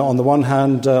 on the one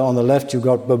hand, on the left, you've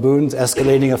got baboons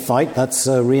escalating a fight. That's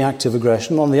reactive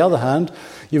aggression. On the other hand,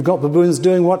 you've got baboons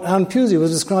doing what Anne Pusey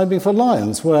was describing for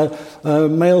lions, where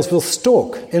males will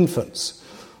stalk infants,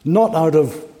 not out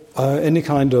of any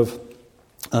kind of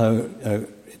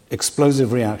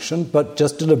explosive reaction, but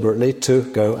just deliberately to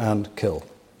go and kill.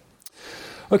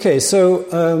 Okay,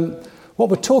 so what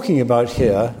we're talking about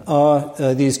here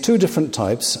are these two different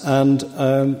types, and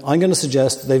I'm going to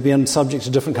suggest that they've been subject to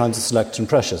different kinds of selection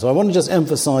pressure. So I want to just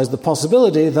emphasize the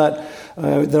possibility that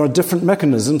there are different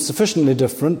mechanisms, sufficiently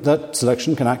different, that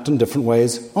selection can act in different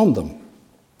ways on them.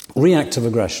 Reactive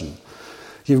aggression.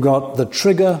 You've got the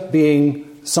trigger being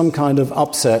some kind of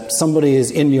upset. Somebody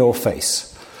is in your face.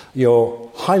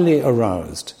 You're highly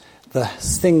aroused. The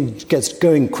thing gets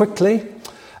going quickly,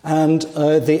 and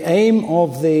the aim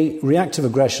of the reactive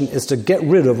aggression is to get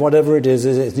rid of whatever it is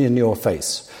in your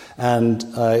face. And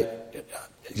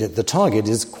the target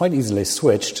is quite easily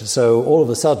switched, so all of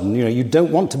a sudden, you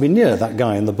don't want to be near that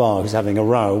guy in the bar who's having a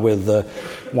row with the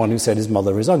one who said his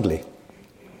mother is ugly.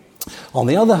 On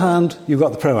the other hand, you've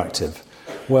got the proactive,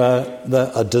 where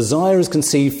a desire is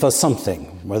conceived for something,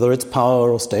 whether it's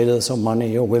power or status or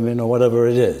money or women or whatever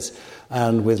it is.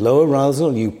 And with low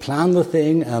arousal, you plan the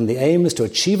thing, and the aim is to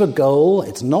achieve a goal.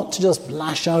 It's not to just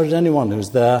lash out at anyone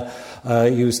who's there.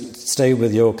 You stay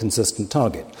with your consistent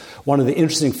target. One of the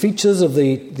interesting features of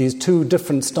these two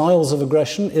different styles of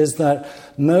aggression is that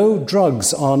no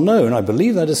drugs are known, I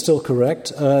believe that is still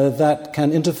correct, that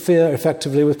can interfere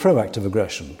effectively with proactive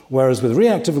aggression. Whereas with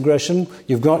reactive aggression,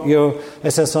 you've got your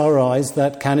SSRIs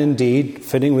that can indeed,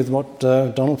 fitting with what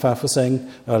Donald Pfaff was saying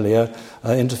earlier,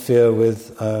 interfere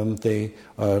with the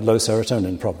low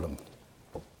serotonin problem.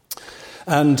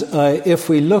 And if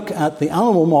we look at the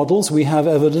animal models, we have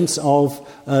evidence of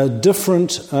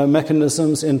different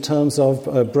mechanisms in terms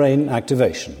of brain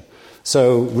activation.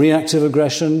 So reactive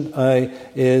aggression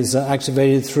is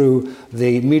activated through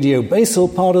the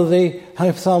mediobasal part of the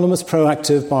hypothalamus,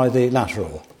 proactive by the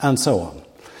lateral, and so on.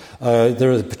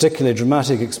 There are particularly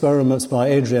dramatic experiments by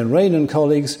Adrian Rain and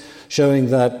colleagues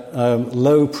showing that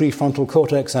low prefrontal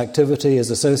cortex activity is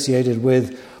associated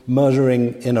with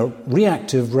murdering in a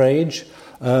reactive rage,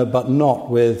 but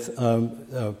not with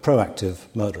proactive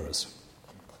murderers.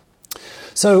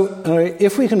 So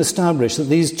if we can establish that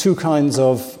these two kinds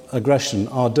of aggression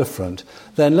are different,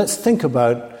 then let's think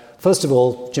about, first of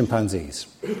all, chimpanzees.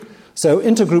 So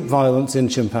intergroup violence in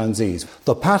chimpanzees.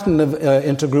 The pattern of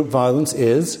intergroup violence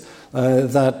is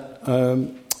that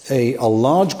a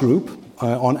large group,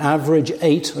 on average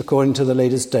 8 according to the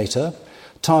latest data,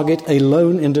 target a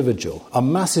lone individual, a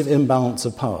massive imbalance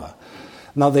of power.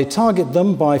 Now, they target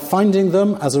them by finding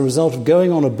them as a result of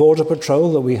going on a border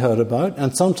patrol that we heard about,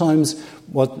 and sometimes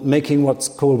making what's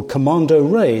called commando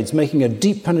raids, making a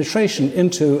deep penetration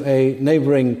into a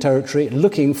neighboring territory,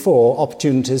 looking for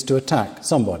opportunities to attack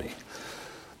somebody.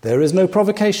 There is no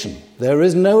provocation. There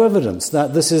is no evidence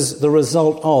that this is the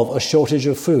result of a shortage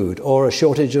of food or a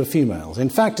shortage of females. In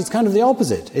fact, it's kind of the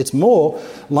opposite. It's more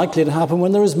likely to happen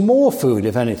when there is more food,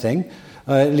 if anything.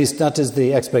 At least that is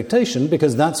the expectation,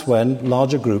 because that's when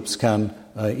larger groups can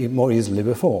more easily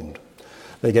be formed.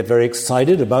 They get very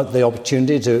excited about the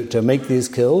opportunity to make these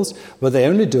kills, but they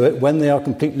only do it when they are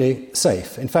completely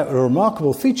safe. In fact, a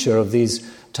remarkable feature of these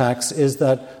attacks is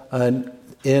that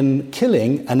in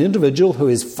killing an individual who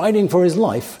is fighting for his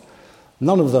life,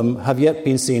 none of them have yet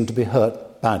been seen to be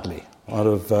hurt badly, out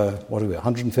of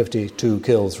 152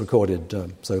 kills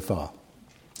recorded so far.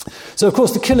 So, of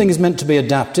course, the killing is meant to be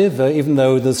adaptive, even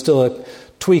though there's still a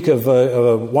tweak of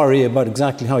a worry about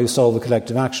exactly how you solve the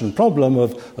collective action problem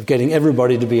of getting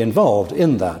everybody to be involved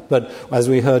in that. But as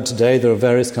we heard today, there are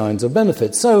various kinds of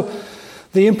benefits. So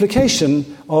the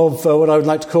implication of what I would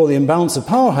like to call the imbalance of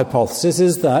power hypothesis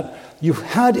is that you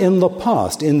had in the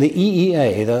past, in the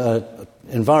EEA, the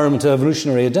Environment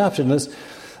Evolutionary Adaptiveness,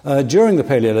 during the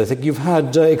Paleolithic, you've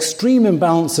had extreme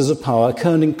imbalances of power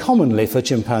occurring commonly for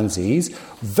chimpanzees,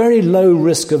 very low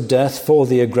risk of death for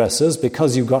the aggressors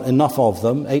because you've got enough of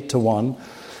them, 8-1.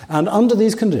 And under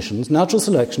these conditions, natural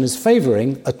selection is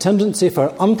favouring a tendency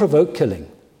for unprovoked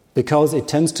killing because it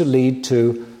tends to lead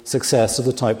to success of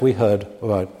the type we heard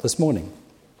about this morning.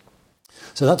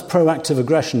 So that's proactive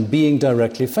aggression being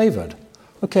directly favoured.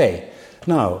 Okay,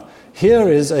 now, here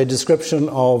is a description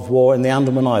of war in the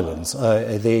Andaman Islands,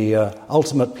 the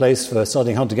ultimate place for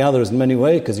studying hunter-gatherers in many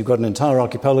ways, because you've got an entire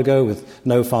archipelago with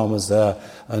no farmers there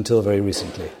until very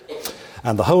recently.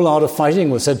 And the whole art of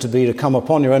fighting was said to be to come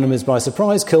upon your enemies by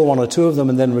surprise, kill one or two of them,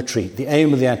 and then retreat. The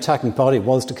aim of the attacking party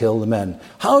was to kill the men.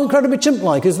 How incredibly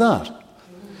chimp-like is that?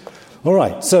 All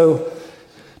right, so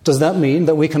does that mean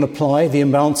that we can apply the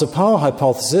imbalance of power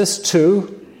hypothesis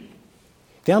to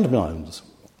the Andaman Islands,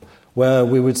 where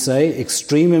we would say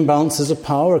extreme imbalances of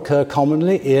power occur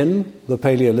commonly in the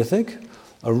Paleolithic,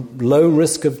 a low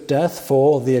risk of death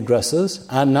for the aggressors,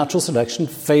 and natural selection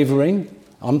favouring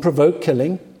unprovoked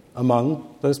killing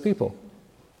among those people?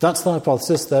 That's the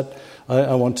hypothesis that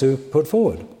I want to put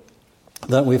forward,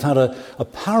 that we've had a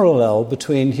parallel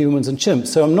between humans and chimps.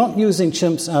 So I'm not using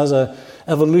chimps as an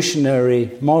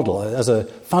evolutionary model, as a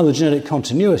phylogenetic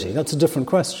continuity. That's a different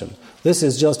question. This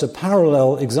is just a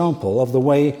parallel example of the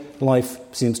way life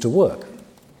seems to work.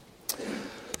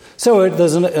 So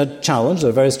there's a challenge, there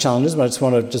are various challenges, but I just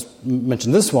want to just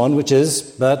mention this one, which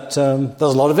is that there's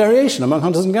a lot of variation among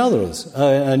hunters and gatherers.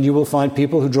 And you will find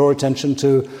people who draw attention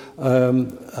to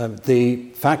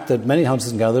the fact that many hunters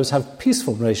and gatherers have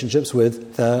peaceful relationships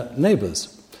with their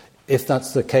neighbours. If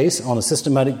that's the case on a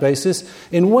systematic basis,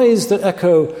 in ways that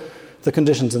echo the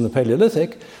conditions in the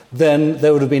Paleolithic, then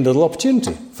there would have been little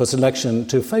opportunity for selection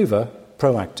to favour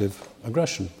proactive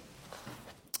aggression.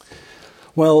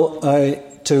 Well,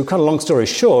 to cut a long story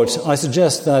short, I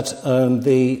suggest that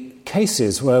the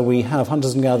cases where we have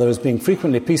hunters and gatherers being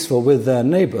frequently peaceful with their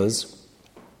neighbours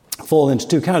fall into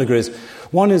two categories.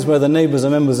 One is where the neighbours are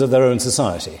members of their own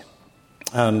society.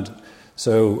 And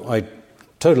so I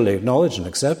totally acknowledge and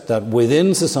accept that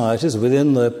within societies,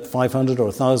 within the 500 or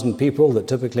 1,000 people that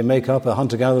typically make up a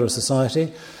hunter-gatherer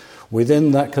society,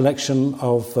 within that collection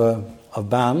of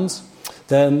bands,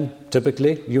 then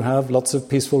typically you have lots of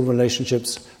peaceful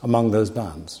relationships among those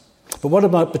bands. But what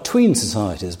about between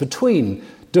societies, between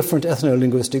different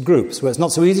ethno-linguistic groups, where it's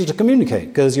not so easy to communicate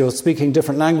because you're speaking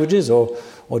different languages or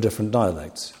different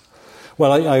dialects?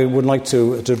 Well, I would like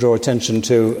to draw attention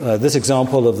to this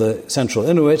example of the Central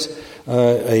Inuit,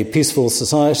 a peaceful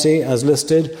society as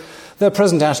listed. Their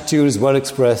present attitude is well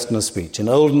expressed in a speech. In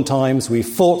olden times, we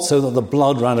fought so that the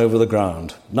blood ran over the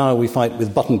ground. Now we fight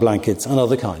with button blankets and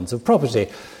other kinds of property.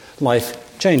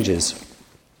 Life changes.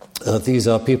 These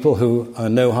are people who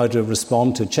know how to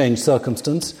respond to changed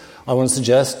circumstance. I want to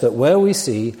suggest that where we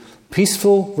see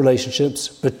peaceful relationships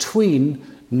between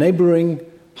neighbouring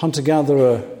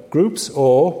hunter-gatherer groups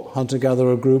or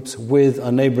hunter-gatherer groups with a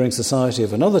neighbouring society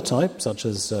of another type, such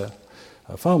as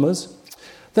farmers,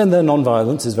 then their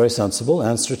non-violence is very sensible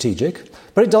and strategic,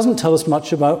 but it doesn't tell us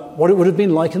much about what it would have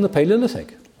been like in the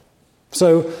Paleolithic.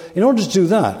 So in order to do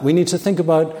that, we need to think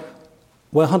about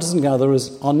where hunters and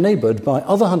gatherers are neighboured by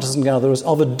other hunters and gatherers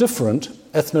of a different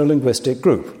ethno-linguistic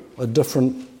group, a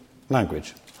different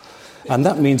language. And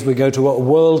that means we go to a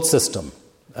world system.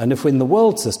 And if in the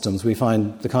world systems we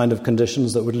find the kind of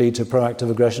conditions that would lead to proactive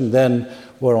aggression, then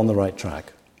we're on the right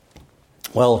track.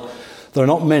 Well, there are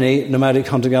not many nomadic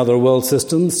hunter-gatherer world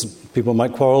systems. People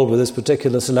might quarrel with this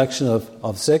particular selection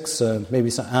of six, maybe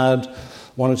add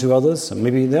one or two others, and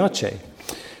maybe the Aceh.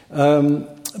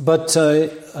 But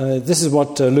this is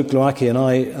what Luc Loaki and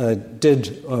I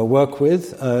did work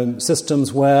with,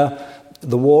 systems where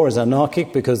the war is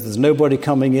anarchic because there's nobody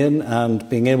coming in and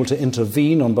being able to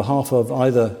intervene on behalf of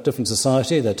either different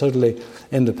society. They're totally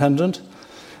independent.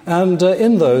 And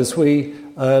in those, we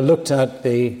looked at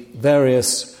the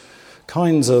various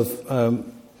kinds of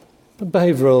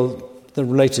behavioural that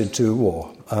related to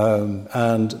war.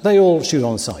 And they all shoot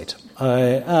on sight.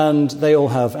 And they all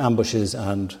have ambushes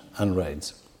and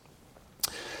raids.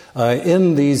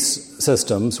 In these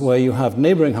systems where you have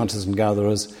neighbouring hunters and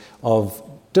gatherers of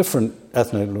different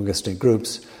ethno-linguistic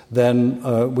groups, then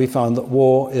we found that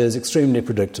war is extremely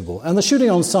predictable. And the shooting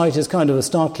on sight is kind of a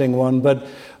startling one, but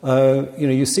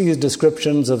you see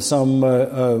descriptions of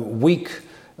some weak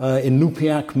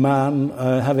Inupiaq man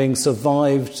having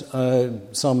survived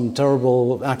some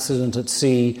terrible accident at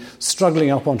sea,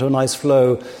 struggling up onto an ice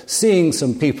floe, seeing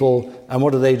some people, and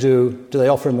what do? Do they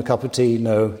offer him a cup of tea?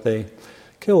 No, they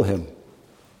kill him.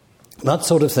 That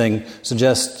sort of thing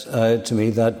suggests to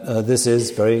me that this is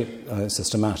very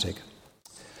systematic.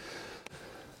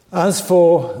 As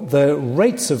for the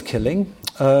rates of killing,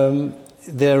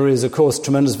 there is, of course,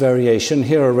 tremendous variation.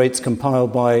 Here are rates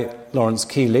compiled by Lawrence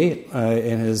Keeley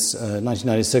in his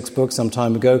 1996 book some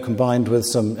time ago, combined with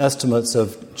some estimates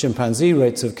of chimpanzee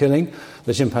rates of killing.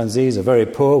 The chimpanzees are very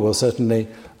poor, will certainly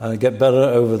get better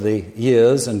over the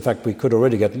years. In fact, we could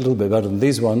already get a little bit better than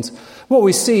these ones. What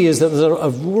we see is that there's a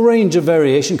range of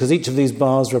variation, because each of these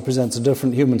bars represents a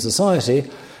different human society,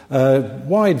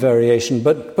 wide variation,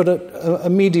 but a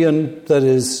median that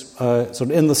is sort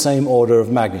of in the same order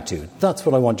of magnitude. That's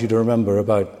what I want you to remember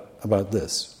about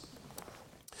this.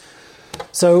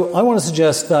 So I want to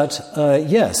suggest that,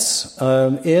 yes,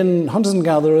 in hunters and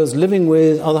gatherers, living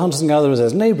with other hunters and gatherers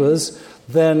as neighbors,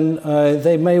 then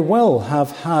they may well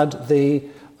have had the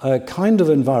kind of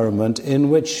environment in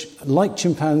which, like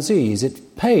chimpanzees,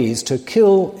 it pays to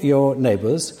kill your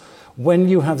neighbors when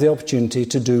you have the opportunity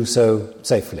to do so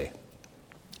safely.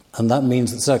 And that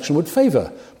means that selection would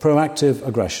favour proactive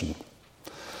aggression.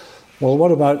 Well,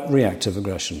 what about reactive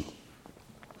aggression?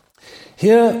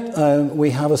 Here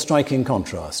we have a striking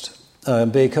contrast,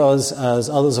 because, as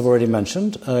others have already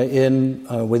mentioned,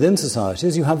 within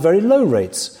societies you have very low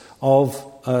rates of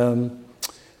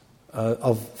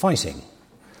fighting.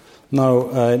 Now,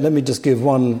 let me just give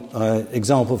one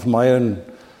example from my own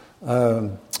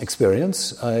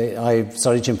experience. I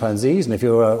study chimpanzees, and if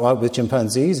you're out with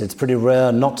chimpanzees, it's pretty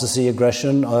rare not to see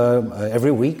aggression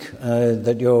every week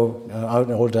that you're out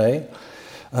all day.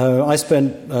 I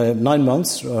spent 9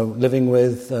 months living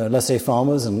with laissez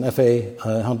farmers and FA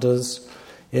hunters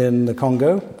in the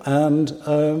Congo, and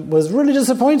was really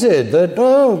disappointed that,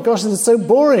 oh gosh, this is so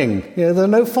boring. There are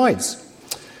no fights.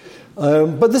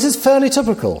 But this is fairly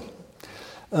typical.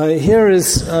 Here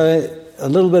is a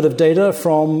little bit of data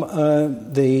from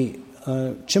the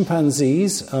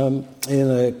chimpanzees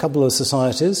in a couple of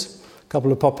societies, a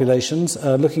couple of populations,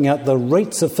 looking at the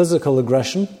rates of physical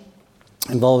aggression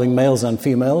involving males and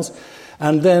females.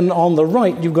 And then on the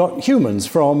right, you've got humans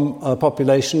from a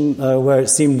population where it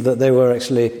seemed that they were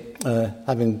actually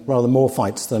having rather more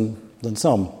fights than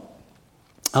some.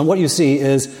 And what you see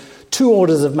is 2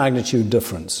 orders of magnitude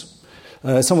difference.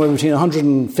 Somewhere between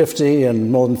 150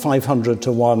 and more than 500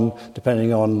 to 1,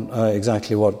 depending on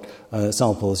exactly what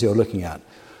samples you're looking at.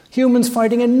 Humans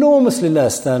fighting enormously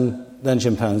less than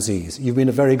chimpanzees. You've been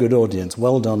a very good audience.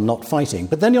 Well done not fighting.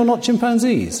 But then you're not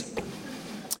chimpanzees.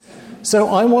 So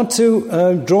I want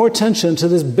to draw attention to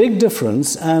this big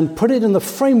difference and put it in the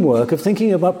framework of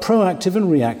thinking about proactive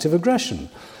and reactive aggression.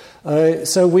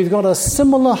 So we've got a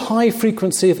similar high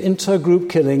frequency of intergroup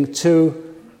killing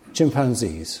to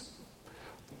chimpanzees.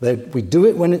 We do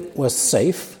it when we're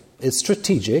safe, it's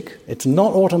strategic, it's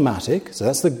not automatic, so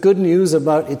that's the good news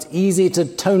about it's easy to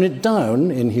tone it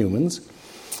down in humans,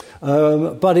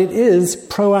 but it is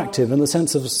proactive in the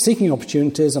sense of seeking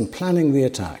opportunities and planning the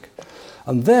attack.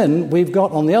 And then we've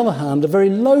got, on the other hand, a very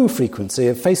low frequency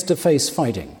of face-to-face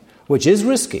fighting, which is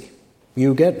risky.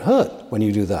 You get hurt when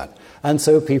you do that. And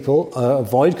so people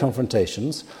avoid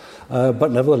confrontations,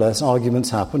 but nevertheless arguments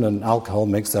happen, and alcohol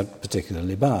makes that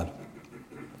particularly bad.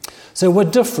 So we're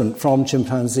different from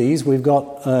chimpanzees. We've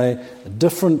got a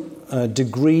different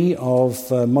degree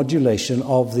of modulation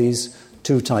of these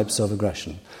 2 types of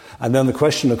aggression. And then the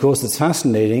question, of course, that's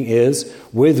fascinating is,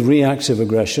 with reactive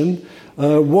aggression,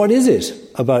 what is it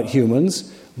about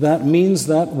humans that means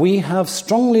that we have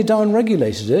strongly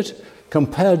downregulated it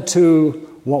compared to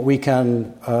what we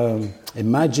can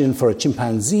imagine for a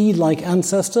chimpanzee-like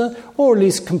ancestor, or at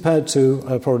least compared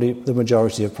to probably the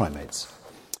majority of primates?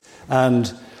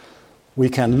 And we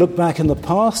can look back in the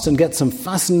past and get some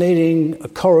fascinating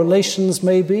correlations,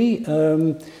 maybe.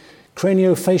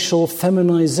 Craniofacial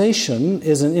feminization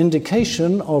is an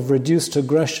indication of reduced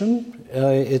aggression.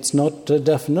 It's not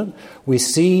definite. We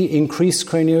see increased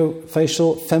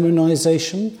craniofacial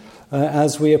feminization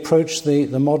as we approach the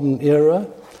modern era.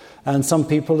 And some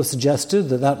people have suggested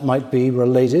that might be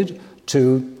related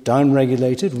to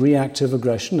downregulated reactive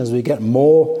aggression as we get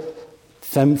more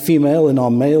female in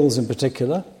our males in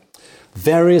particular.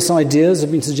 Various ideas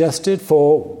have been suggested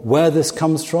for where this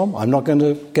comes from. I'm not going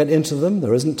to get into them,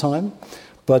 there isn't time,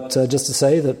 but just to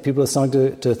say that people are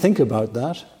starting to think about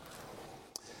that.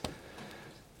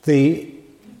 The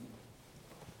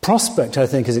prospect, I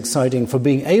think, is exciting for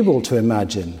being able to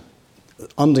imagine,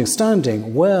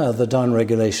 understanding where the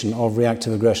downregulation of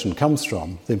reactive aggression comes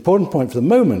from. The important point for the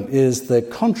moment is the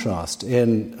contrast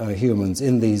in humans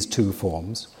in these 2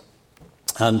 forms.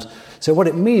 And so what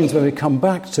it means when we come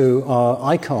back to our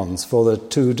icons for the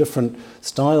 2 different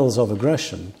styles of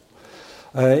aggression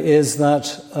is that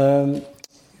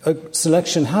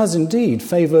selection has indeed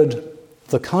favoured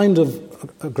the kind of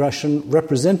aggression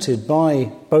represented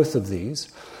by both of these.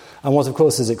 And what, of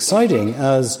course, is exciting,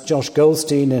 as Josh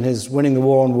Goldstein in his Winning the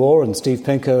War on War and Steve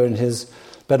Pinker in his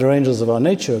Better Angels of Our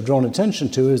Nature have drawn attention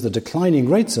to, is the declining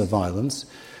rates of violence.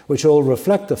 which all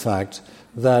reflect the fact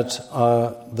that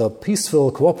the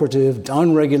peaceful, cooperative,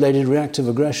 downregulated reactive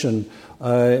aggression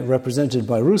represented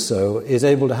by Rousseau is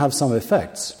able to have some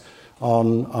effects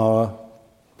on our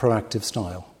proactive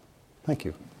style. Thank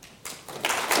you.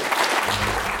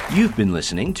 You've been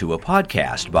listening to a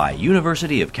podcast by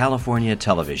University of California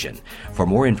Television. For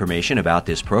more information about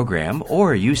this program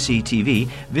or UCTV,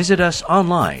 visit us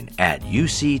online at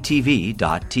uctv.tv.